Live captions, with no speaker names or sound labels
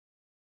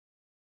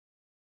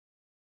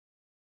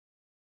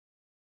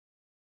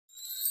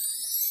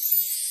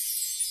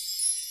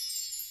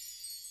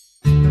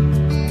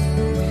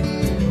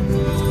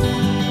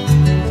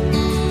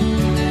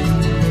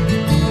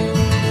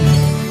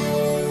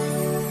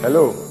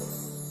Hello,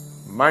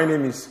 my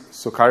name is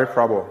Sokari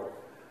Prabo.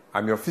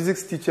 I'm your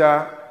physics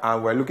teacher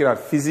and we're looking at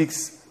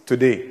physics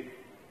today.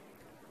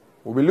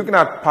 We'll be looking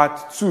at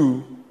part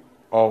 2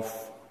 of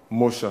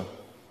motion.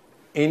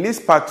 In this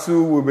part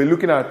 2, we'll be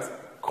looking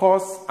at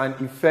cause and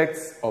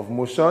effects of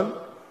motion.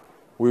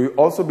 We'll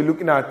also be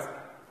looking at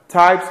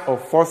types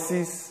of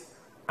forces,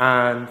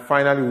 and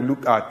finally we'll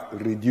look at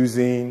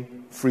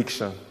reducing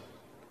friction.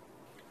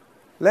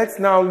 Let's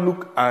now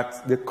look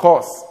at the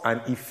cause and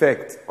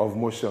effect of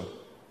motion.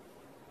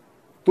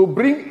 To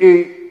bring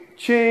a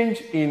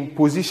change in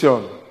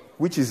position,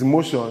 which is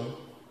motion,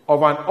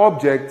 of an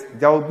object,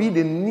 there will be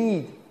the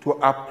need to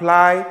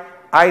apply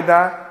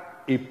either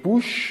a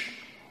push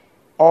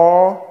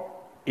or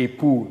a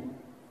pull.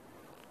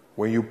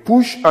 When you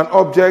push an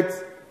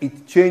object,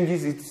 it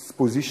changes its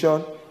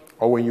position,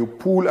 or when you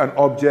pull an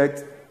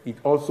object, it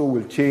also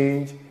will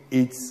change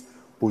its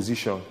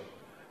position.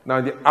 Now,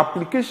 the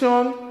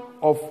application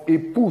of a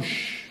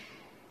push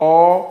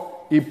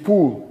or a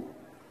pull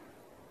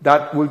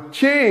that will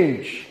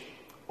change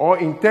or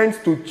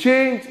intends to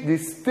change the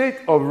state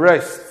of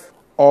rest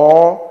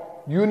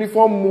or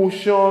uniform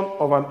motion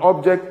of an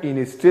object in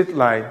a straight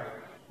line,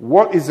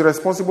 what is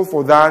responsible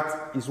for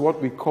that is what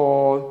we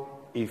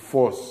call a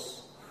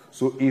force.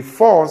 So a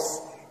force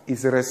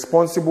is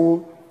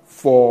responsible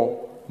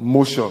for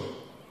motion.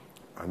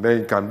 And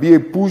then it can be a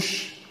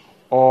push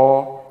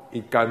or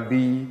it can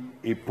be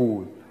a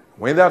pull.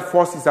 When that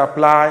force is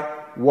applied,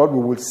 what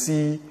we will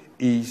see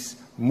is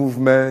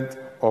movement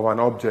of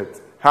an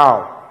object.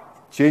 How?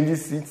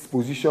 Changes its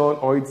position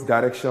or its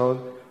direction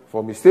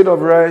from a state of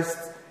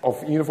rest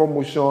of uniform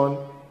motion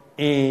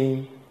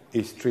in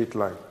a straight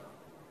line.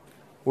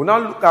 We'll now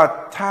look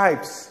at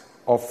types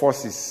of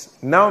forces.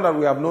 Now that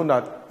we have known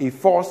that a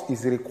force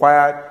is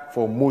required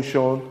for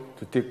motion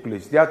to take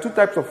place. There are two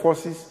types of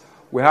forces.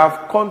 We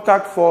have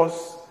contact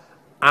force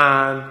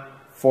and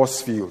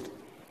force field.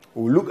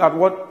 We'll look at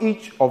what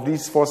each of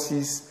these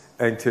forces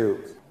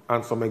entails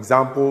and some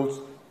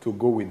examples to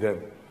go with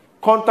them.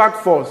 Contact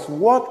force.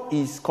 What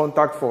is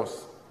contact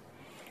force?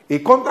 A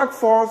contact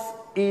force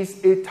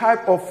is a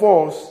type of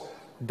force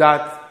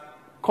that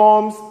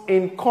comes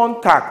in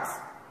contact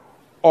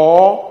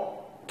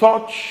or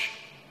touch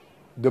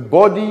the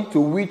body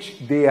to which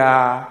they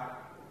are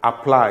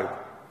applied.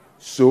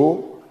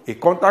 So, a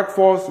contact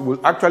force will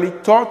actually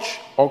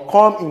touch or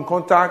come in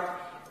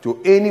contact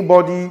to any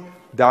body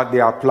that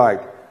they are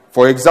applied.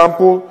 For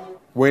example,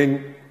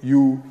 when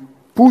you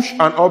push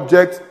an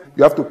object,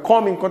 you have to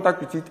come in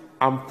contact with it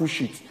and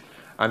push it.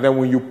 And then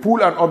when you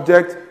pull an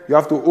object, you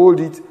have to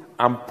hold it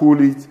and pull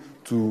it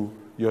to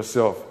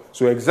yourself.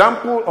 So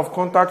example of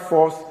contact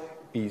force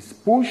is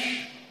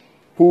push,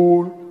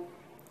 pull,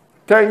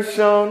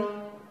 tension,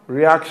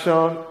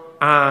 reaction,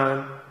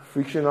 and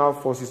frictional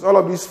forces. All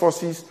of these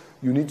forces,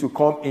 you need to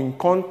come in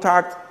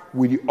contact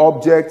with the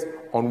object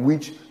on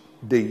which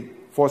the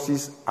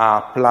forces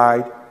are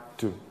applied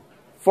to.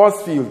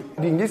 Force field.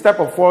 In this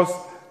type of force,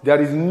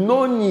 there is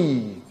no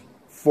need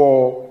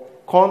for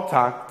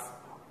contact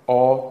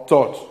or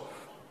touch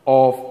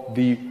of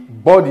the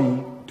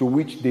body to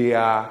which they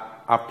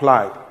are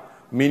applied.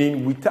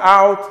 Meaning,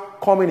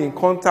 without coming in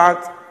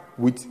contact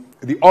with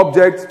the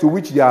object to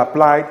which they are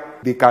applied,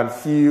 they can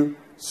feel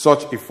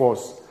such a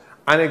force.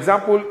 An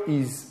example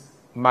is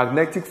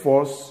magnetic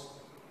force,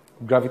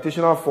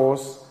 gravitational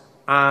force,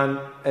 and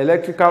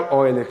electrical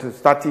or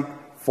electrostatic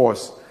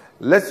force.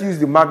 Let's use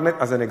the magnet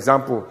as an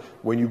example.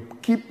 When you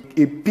keep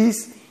a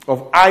piece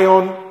of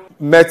iron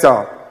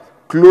metal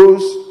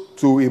close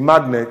to a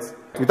magnet,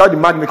 without the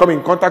magnet coming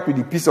in contact with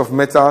the piece of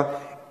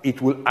metal,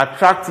 it will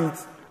attract it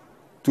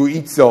to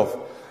itself.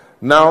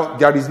 Now,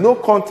 there is no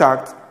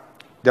contact,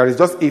 there is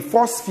just a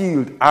force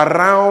field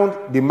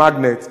around the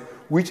magnet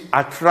which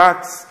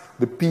attracts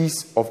the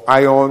piece of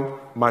iron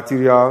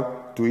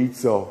material to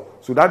itself.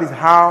 So that is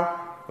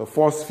how the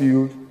force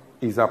field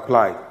is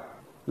applied.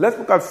 Let's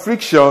look at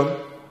friction,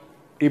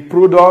 a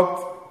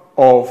product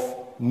of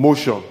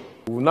motion.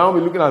 We will now be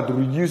looking at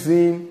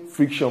reducing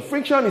friction.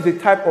 Friction is a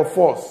type of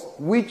force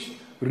which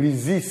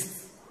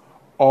resists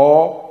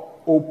or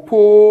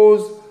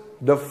opposes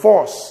the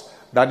force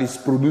that is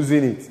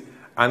producing it.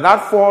 And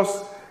that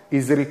force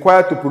is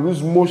required to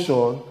produce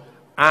motion,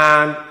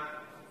 and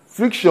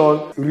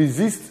friction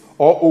resists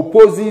or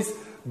opposes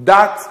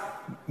that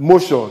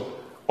motion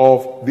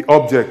of the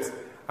object,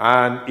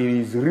 and it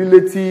is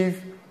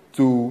relative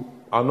to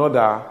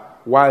another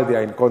while they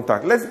are in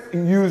contact. Let's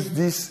use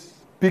this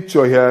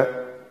picture here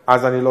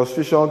as an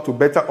illustration to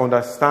better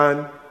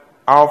understand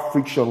how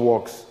friction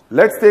works.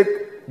 Let's take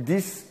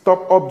this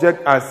top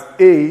object as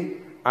A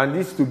and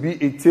this to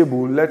be a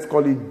table. Let's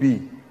call it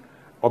B.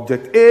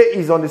 Object A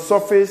is on the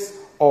surface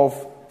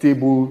of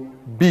table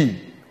B.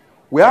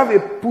 We have a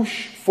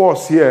push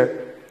force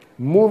here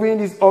moving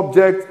this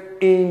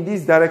object in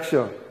this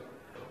direction,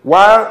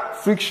 while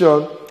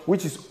friction,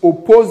 which is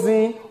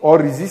opposing or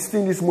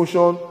resisting this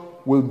motion,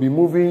 will be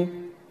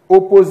moving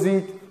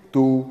opposite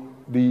to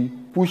the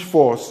push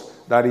force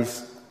that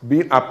is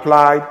being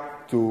applied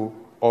to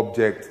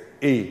object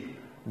A,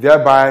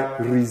 thereby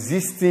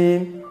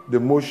resisting the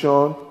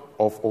motion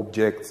of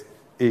object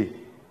A.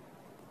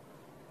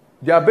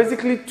 There are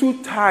basically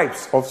two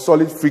types of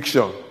solid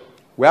friction.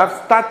 We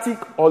have static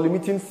or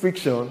limiting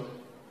friction,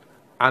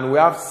 and we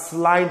have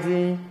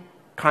sliding,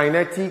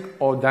 kinetic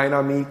or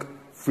dynamic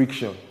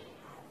friction.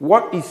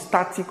 What is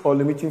static or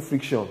limiting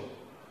friction?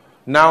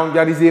 Now,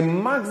 there is a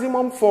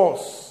maximum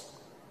force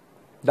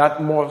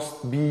that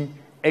must be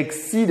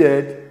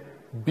exceeded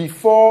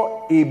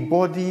before a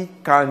body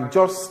can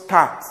just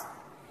start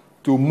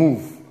to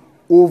move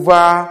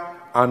over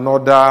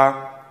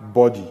another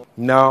body.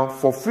 Now,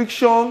 for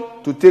friction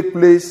to take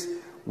place,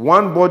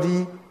 one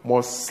body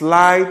must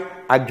slide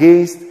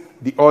against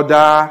the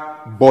other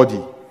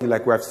body.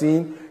 Like we have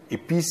seen, a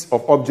piece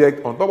of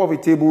object on top of a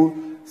table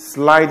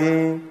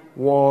sliding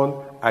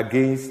one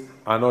against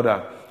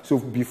another. So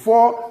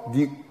before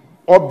the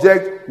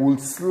object will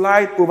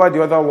slide over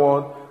the other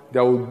one,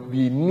 there will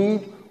be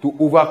need to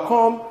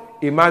overcome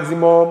a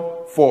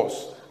maximum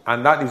force.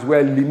 And that is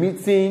where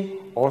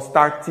limiting or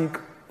static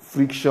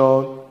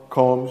friction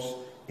comes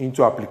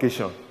into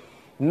application.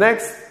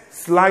 Next,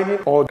 sliding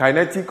or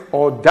kinetic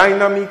or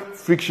dynamic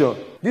friction.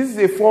 This is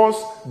a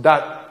force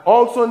that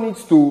also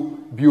needs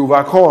to be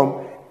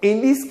overcome,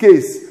 in this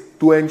case,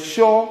 to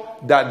ensure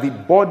that the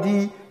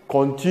body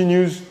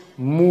continues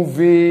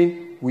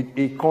moving with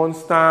a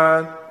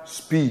constant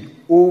speed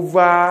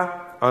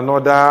over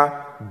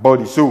another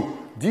body. So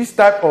this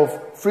type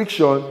of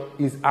friction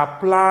is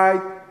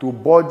applied to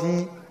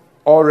body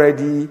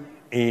already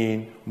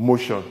in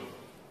motion.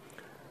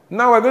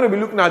 Now we're going to be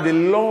looking at the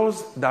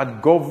laws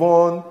that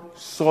govern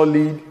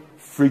solid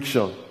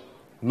friction.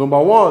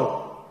 Number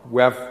one,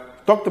 we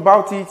have talked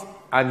about it,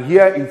 and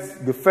here is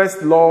the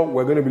first law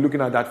we're going to be looking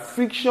at, that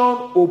friction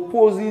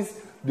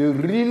opposes the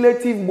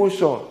relative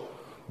motion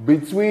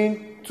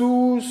between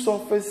two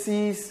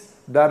surfaces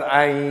that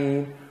are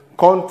in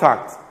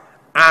contact,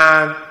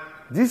 and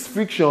this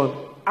friction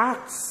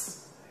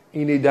acts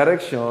in a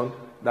direction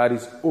that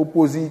is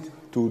opposite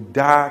to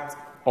that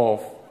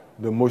of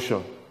the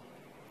motion.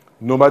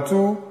 Number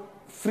two,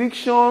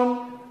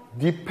 friction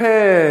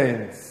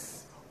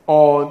depends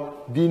on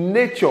the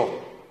nature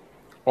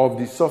of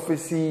the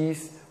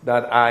surfaces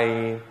that are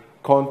in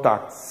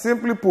contact.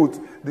 Simply put,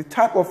 the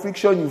type of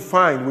friction you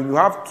find when you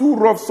have two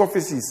rough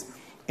surfaces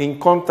in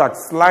contact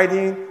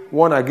sliding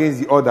one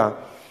against the other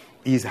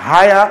is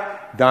higher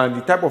than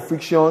the type of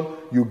friction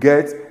you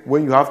get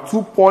when you have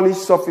two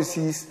polished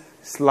surfaces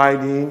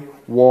sliding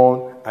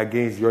one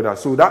against the other.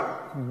 So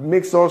that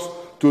makes us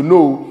to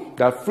know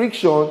that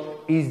friction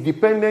is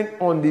dependent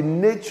on the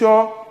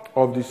nature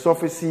of the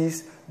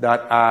surfaces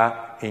that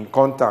are in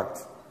contact.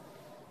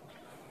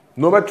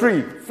 Number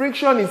three,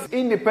 friction is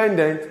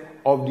independent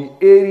of the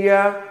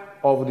area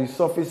of the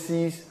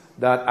surfaces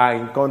that are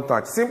in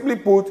contact. Simply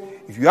put,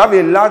 if you have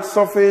a large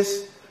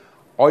surface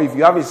or if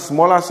you have a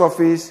smaller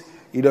surface,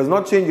 it does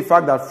not change the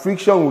fact that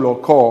friction will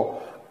occur.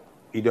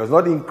 It does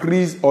not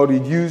increase or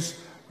reduce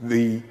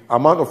the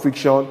amount of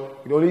friction.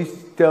 It only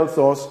tells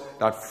us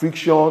that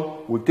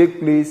friction will take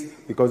place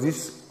because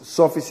these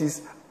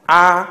surfaces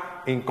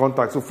are in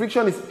contact. So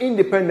friction is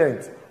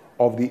independent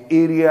of the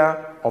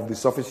area of the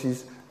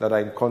surfaces that are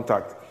in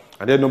contact.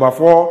 And then number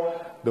four,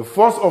 the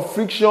force of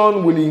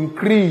friction will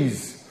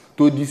increase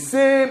to the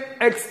same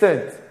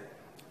extent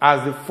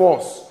as the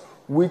force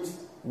which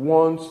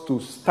wants to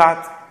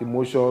start the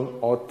motion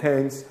or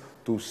tends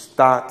to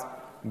start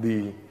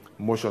the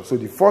motion. So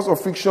the force of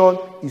friction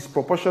is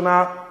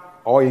proportional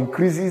or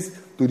increases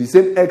to the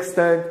same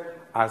extent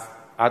as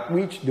at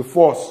which the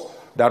force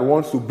that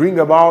wants to bring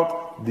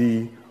about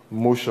the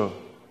motion.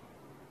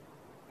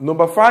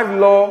 Number five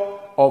law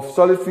of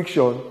solid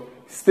friction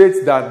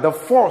states that the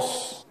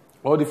force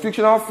or the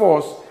frictional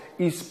force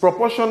is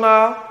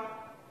proportional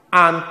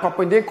and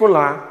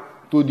perpendicular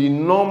to the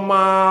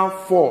normal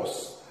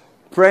force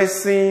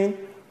pressing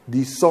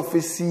the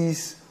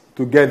surfaces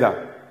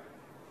together.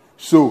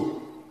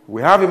 So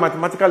we have a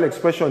mathematical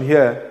expression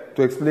here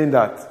to explain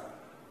that.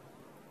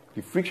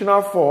 The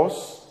frictional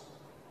force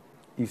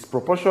is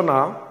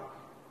proportional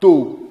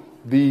to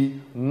the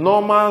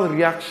normal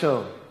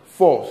reaction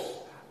force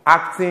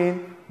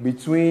acting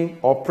between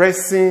or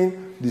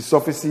pressing the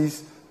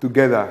surfaces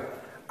together.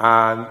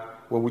 And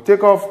when we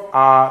take off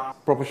our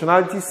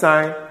proportionality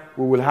sign,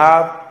 we will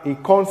have a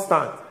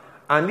constant.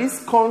 And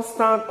this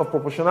constant of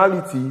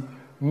proportionality,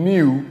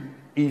 mu,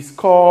 is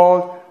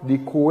called the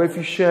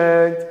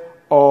coefficient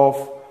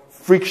of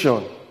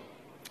friction.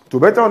 To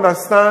better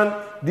understand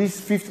this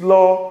fifth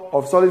law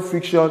of solid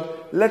friction,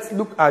 let's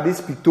look at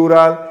this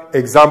pictorial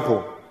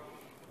example.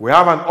 We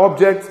have an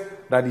object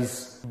that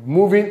is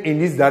moving in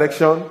this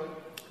direction.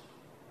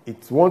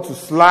 It wants to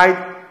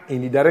slide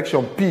in the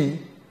direction P.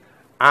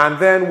 And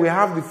then we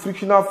have the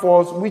frictional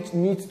force which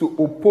needs to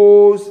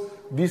oppose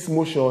this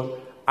motion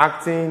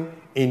acting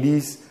in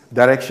this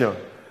direction.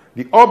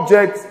 The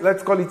object,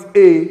 let's call it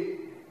A,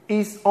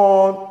 is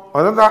on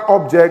another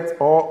object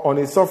or on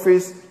a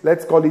surface,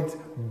 let's call it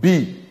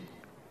B.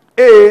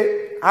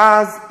 A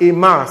has a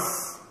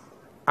mass,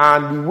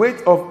 and the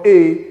weight of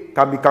A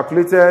can be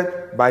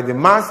calculated by the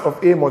mass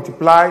of A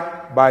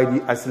multiplied by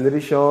the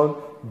acceleration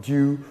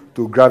due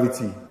to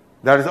gravity.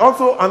 There is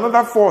also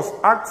another force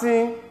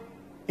acting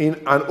in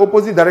an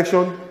opposite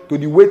direction to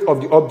the weight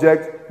of the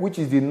object, which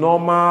is the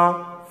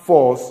normal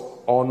force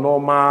or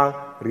normal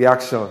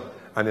reaction.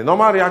 And the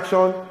normal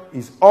reaction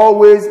is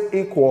always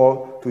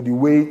equal to the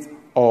weight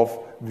of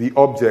the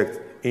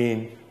object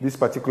in this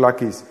particular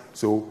case.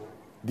 So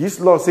this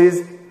law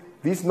says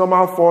this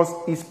normal force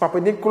is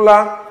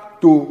perpendicular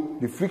to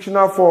the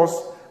frictional force,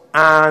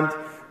 and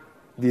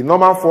the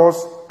normal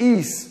force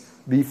is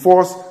the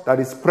force that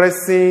is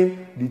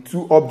pressing the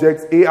two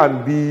objects A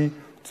and B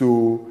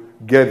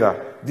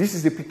together. This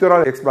is the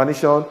pictorial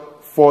explanation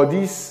for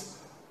this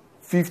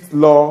fifth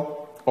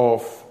law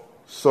of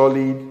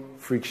solid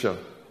friction.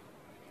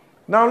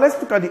 Now let's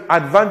look at the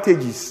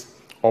advantages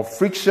of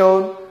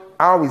friction.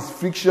 How is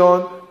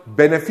friction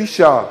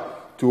beneficial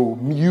to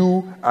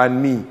you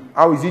and me?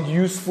 How is it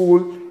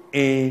useful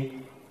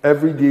in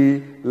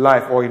everyday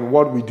life or in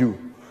what we do?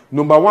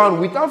 Number one,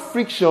 without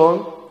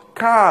friction,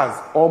 cars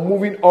or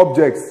moving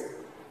objects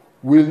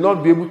will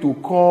not be able to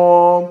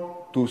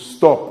come to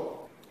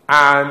stop.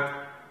 And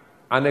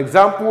an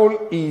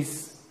example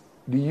is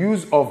the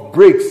use of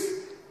brakes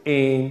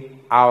in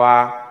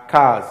our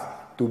cars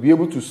to be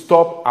able to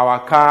stop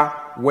our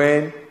car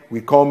when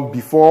we come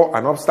before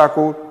an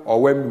obstacle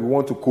or when we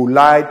want to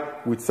collide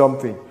with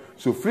something.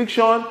 So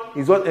friction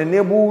is what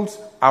enables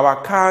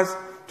our cars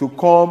to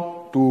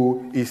come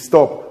to a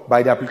stop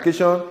by the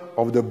application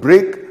of the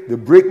brake. The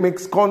brake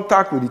makes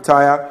contact with the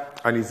tire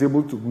and is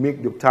able to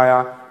make the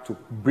tire to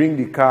bring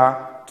the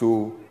car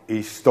to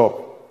a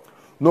stop.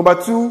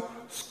 Number two,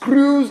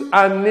 screws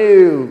and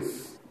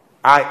nails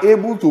are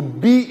able to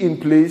be in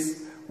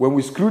place when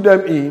we screw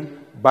them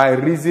in by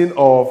reason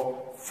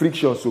of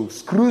friction. So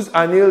screws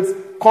and nails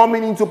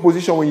coming into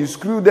position when you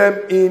screw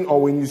them in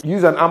or when you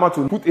use an hammer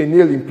to put a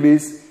nail in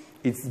place,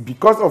 it's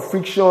because of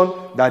friction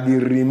that they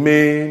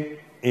remain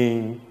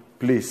in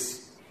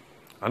place.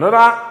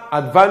 Another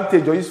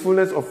advantage or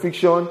usefulness of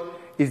friction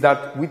is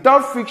that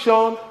without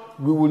friction,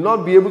 we will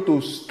not be able to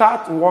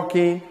start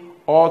walking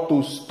or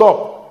to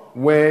stop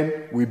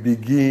when we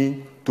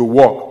begin to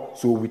walk.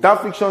 So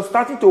without friction,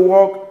 starting to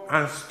walk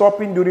and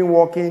stopping during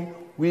walking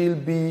will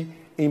be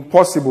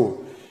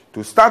impossible.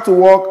 To start to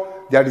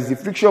walk, there is a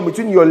friction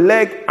between your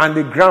leg and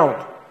the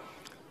ground.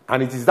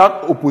 And it is that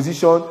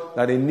opposition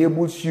that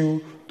enables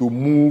you to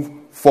move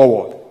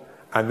forward.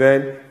 And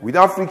then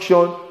without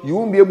friction, you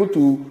won't be able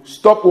to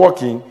stop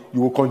walking.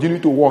 You will continue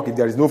to walk if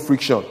there is no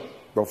friction.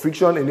 But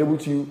friction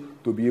enables you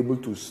to be able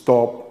to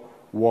stop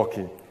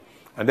walking.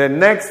 And then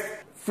next,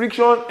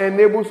 friction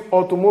enables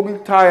automobile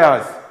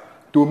tires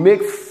to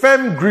make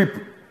firm grip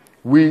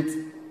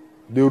with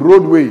the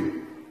roadway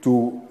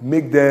to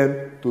make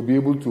them to be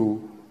able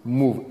to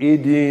move,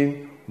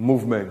 aiding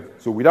movement.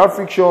 So without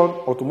friction,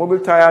 automobile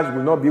tires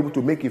will not be able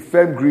to make a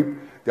firm grip.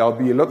 There will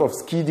be a lot of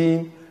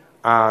skidding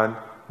and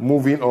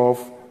moving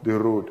off the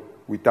road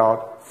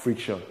without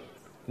friction.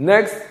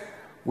 Next,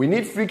 we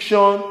need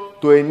friction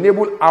to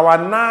enable our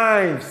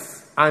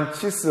knives and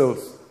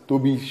chisels to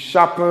be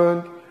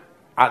sharpened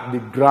at the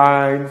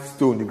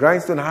grindstone. The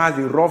grindstone has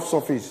a rough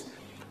surface.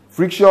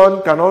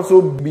 Friction can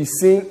also be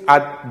seen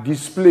at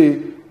display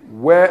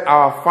where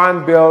our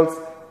fan belts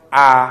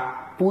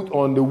are put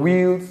on the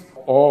wheels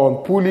or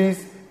on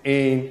pulleys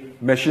in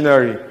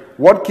machinery.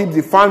 What keeps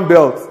the fan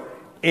belt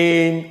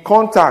in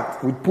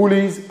contact with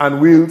pulleys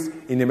and wheels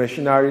in the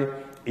machinery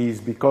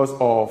is because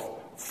of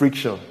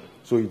friction.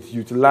 So it's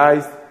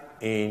utilized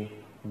in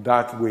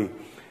that way.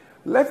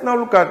 Let's now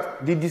look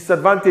at the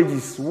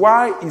disadvantages.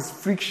 Why is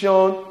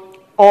friction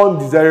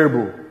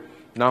undesirable?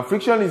 Now,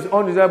 friction is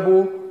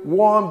undesirable,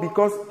 one,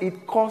 because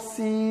it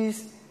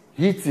causes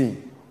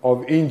heating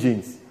of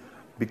engines.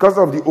 Because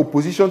of the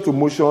opposition to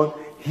motion,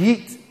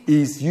 heat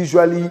is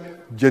usually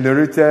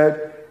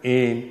generated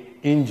in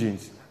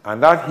engines.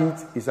 And that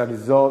heat is a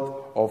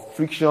result of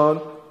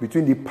friction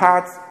between the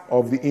parts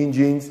of the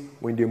engines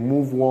when they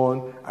move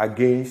one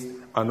against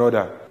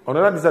another.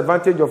 Another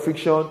disadvantage of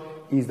friction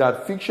is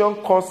that friction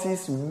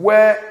causes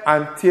wear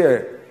and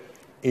tear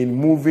in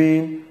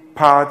moving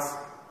parts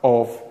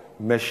of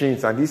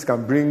machines. And this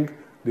can bring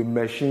the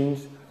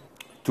machines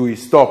to a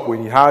stop.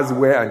 When it has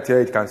wear and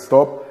tear, it can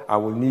stop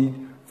and will need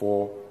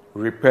for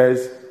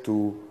repairs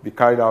to be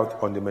carried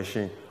out on the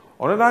machine.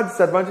 Another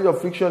disadvantage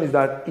of friction is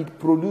that it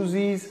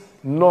produces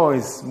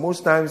noise,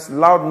 most times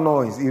loud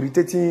noise,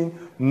 irritating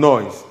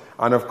noise.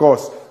 And of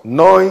course,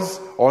 noise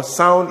or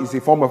sound is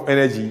a form of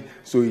energy,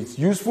 so it's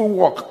useful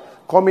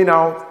work coming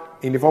out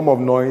in the form of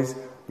noise,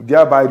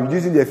 thereby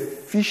reducing the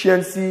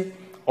efficiency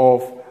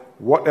of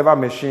whatever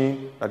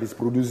machine that is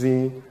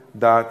producing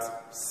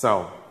that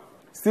sound.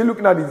 Still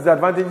looking at the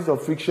disadvantages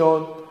of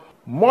friction,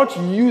 much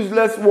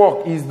useless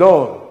work is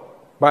done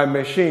by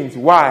machines.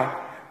 Why?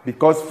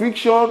 Because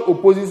friction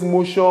opposes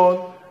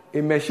motion.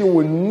 A machine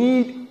will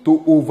need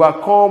to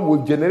overcome,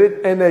 will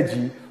generate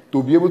energy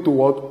to be able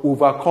to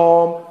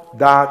overcome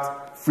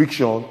that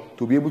friction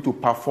to be able to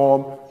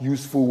perform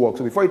useful work.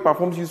 So before it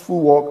performs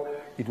useful work,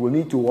 it will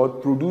need to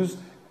produce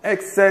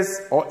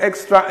excess or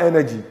extra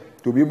energy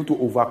to be able to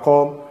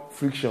overcome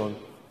friction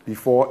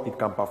before it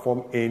can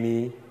perform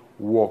any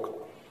work.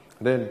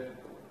 Then it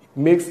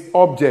makes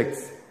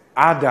objects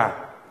harder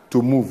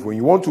to move. When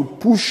you want to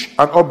push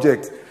an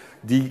object,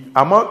 the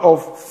amount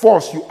of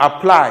force you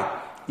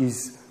apply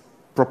is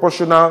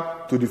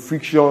proportional to the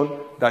friction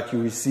that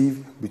you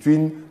receive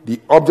between the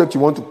object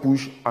you want to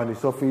push and the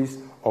surface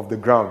of the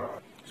ground.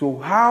 So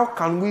how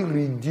can we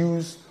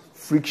reduce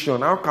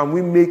friction? How can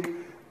we make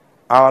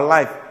our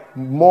life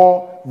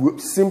more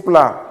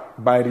simpler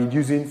by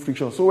reducing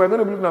friction? So we're going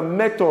to be looking at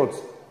methods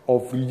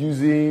of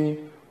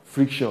reducing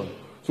friction.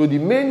 So the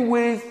main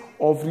ways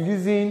of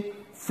reducing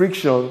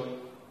friction,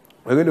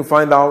 we're going to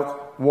find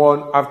out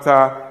one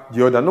after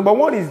the other. Number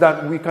one is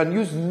that we can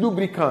use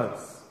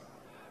lubricants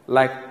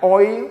like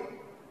oil,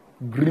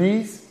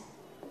 grease,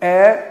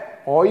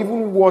 air, or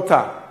even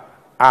water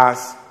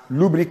as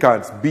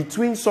lubricants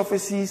between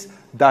surfaces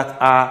that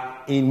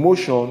are in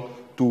motion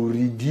to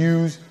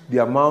reduce the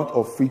amount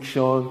of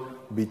friction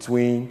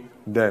between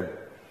them.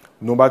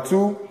 Number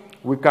two,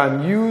 we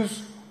can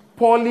use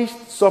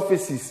polished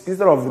surfaces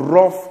instead of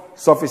rough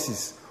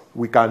surfaces.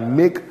 We can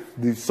make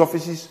the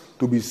surfaces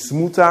to be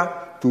smoother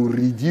to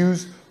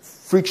reduce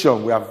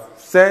friction. We have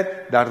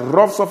said that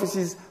rough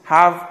surfaces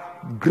have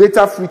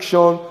greater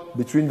friction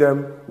between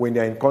them when they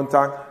are in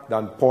contact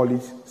than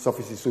polished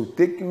surfaces. So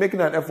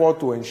making an effort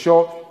to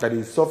ensure that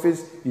the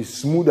surface is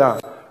smoother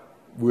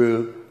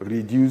will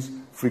reduce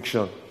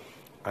friction.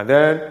 And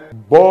then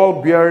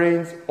ball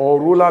bearings or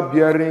roller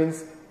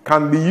bearings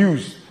can be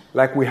used.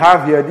 Like we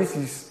have here, this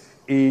is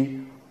a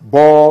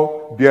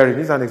ball bearing.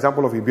 This is an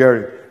example of a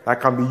bearing that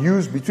can be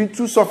used between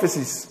two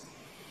surfaces.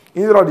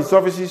 Instead of the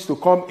surfaces to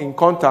come in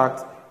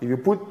contact, if you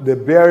put the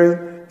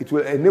bearing, it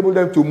will enable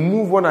them to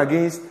move one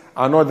against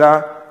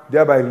another,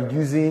 thereby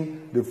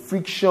reducing the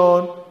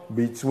friction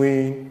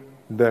between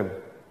them.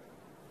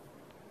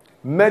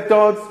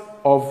 Methods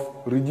of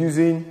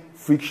reducing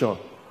friction.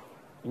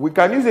 We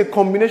can use a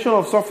combination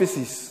of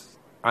surfaces,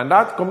 and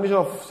that combination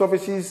of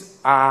surfaces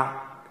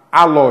are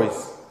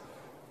alloys.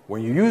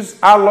 When you use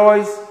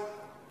alloys,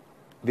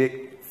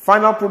 the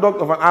final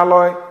product of an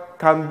alloy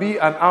can be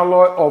an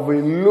alloy of a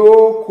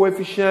low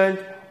coefficient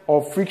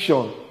of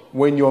friction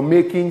when you're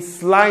making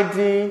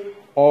sliding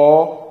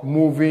or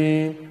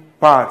moving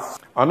parts.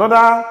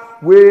 Another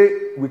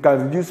way we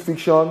can reduce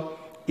friction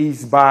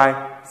is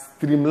by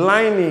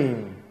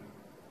streamlining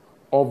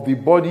of the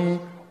body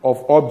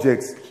of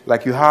objects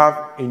like you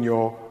have in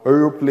your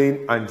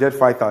aeroplane and jet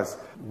fighters.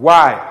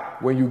 Why?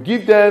 When you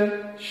give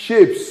them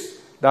shapes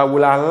that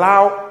will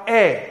allow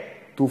air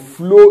to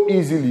flow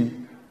easily,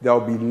 there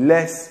will be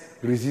less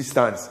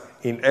resistance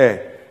in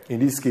air. In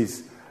this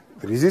case,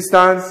 the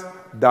resistance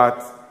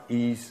that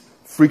is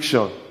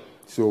friction.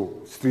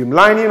 So,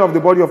 streamlining of the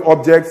body of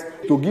objects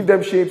to give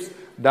them shapes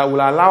that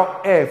will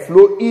allow air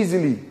flow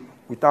easily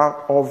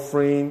without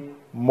offering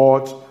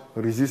much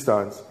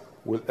resistance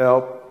will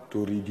help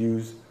to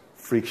reduce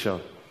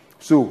friction.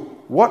 So,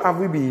 what have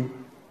we been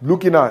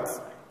looking at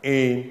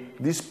in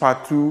this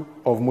part 2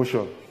 of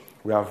motion?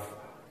 We have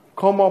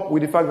come up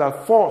with the fact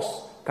that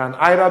force can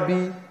either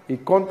be a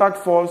contact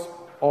force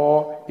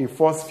or a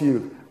force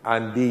field,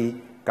 and they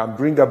can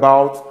bring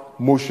about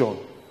motion.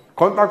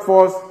 Contact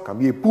force can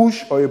be a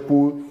push or a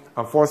pull,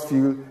 and force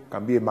field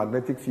can be a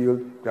magnetic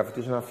field,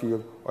 gravitational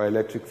field, or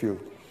electric field.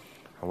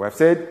 And we have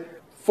said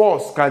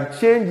force can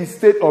change the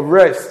state of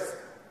rest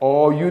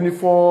or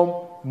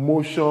uniform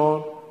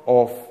motion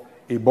of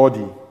a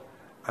body.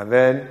 And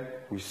then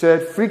we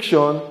said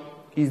friction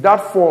is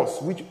that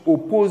force which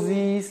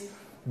opposes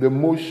the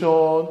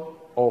motion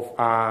of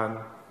an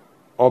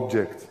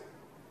object.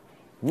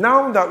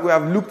 Now that we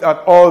have looked at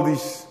all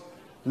this,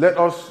 let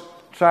us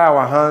try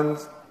our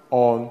hands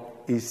on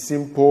a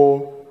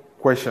simple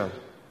question.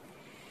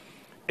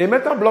 A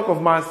metal block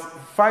of mass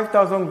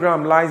 5,000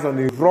 grams lies on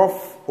a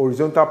rough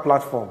horizontal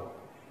platform.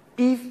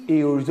 If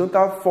a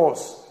horizontal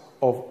force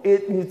of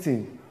 8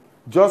 Newton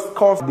just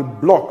caused the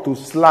block to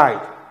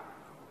slide,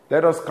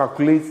 let us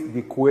calculate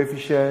the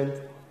coefficient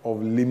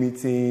of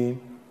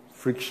limiting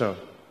friction.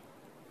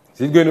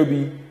 Is it going to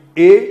be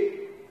A,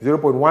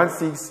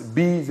 0.16,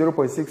 B,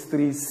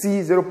 0.63, C,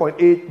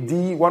 0.8, D,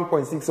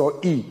 1.6, or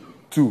E,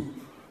 2?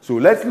 So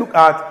let's look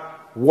at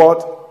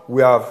what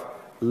we have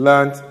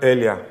learned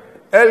earlier.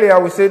 Earlier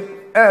we said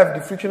F,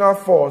 the frictional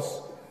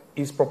force,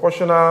 is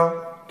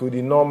proportional to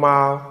the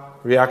normal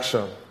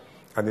reaction.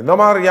 And the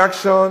normal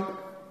reaction,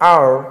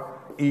 R,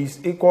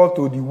 is equal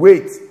to the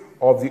weight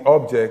of the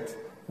object,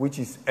 which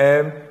is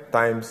M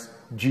times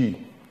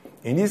G.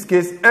 In this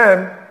case,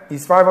 M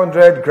is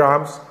 500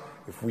 grams.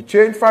 If we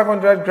change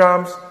 500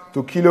 grams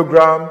to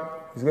kilogram,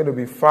 it's going to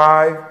be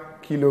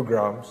 5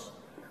 kilograms.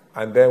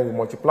 And then we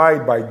multiply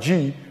it by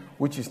G,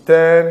 which is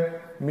 10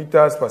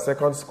 meters per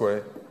second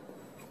squared,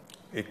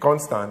 a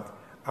constant,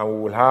 and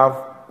we will have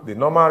the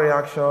normal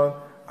reaction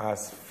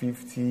as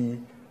 50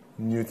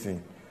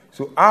 Newton.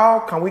 So how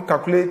can we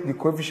calculate the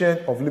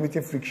coefficient of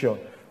limiting friction?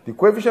 The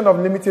coefficient of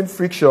limiting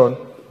friction,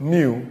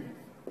 mu,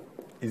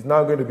 is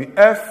now going to be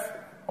F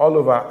all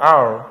over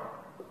R.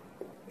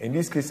 In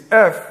this case,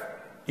 F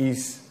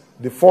is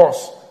the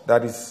force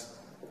that is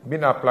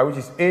being applied, which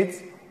is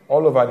 8,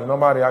 all over the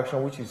normal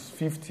reaction, which is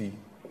 50.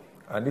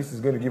 And this is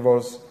going to give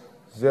us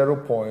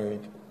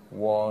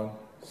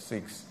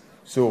 0.16.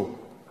 So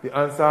the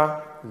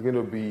answer is going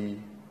to be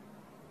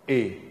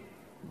A,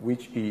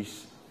 which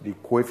is the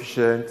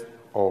coefficient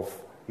of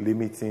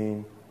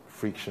limiting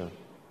friction.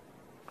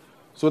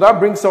 So that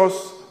brings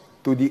us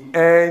to the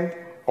end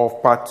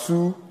of part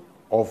 2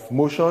 of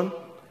motion.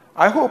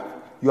 I hope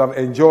you have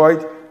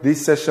enjoyed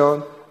this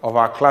session of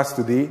our class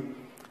today.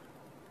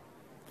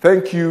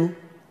 Thank you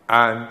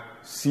and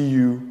see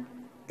you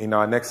in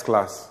our next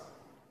class.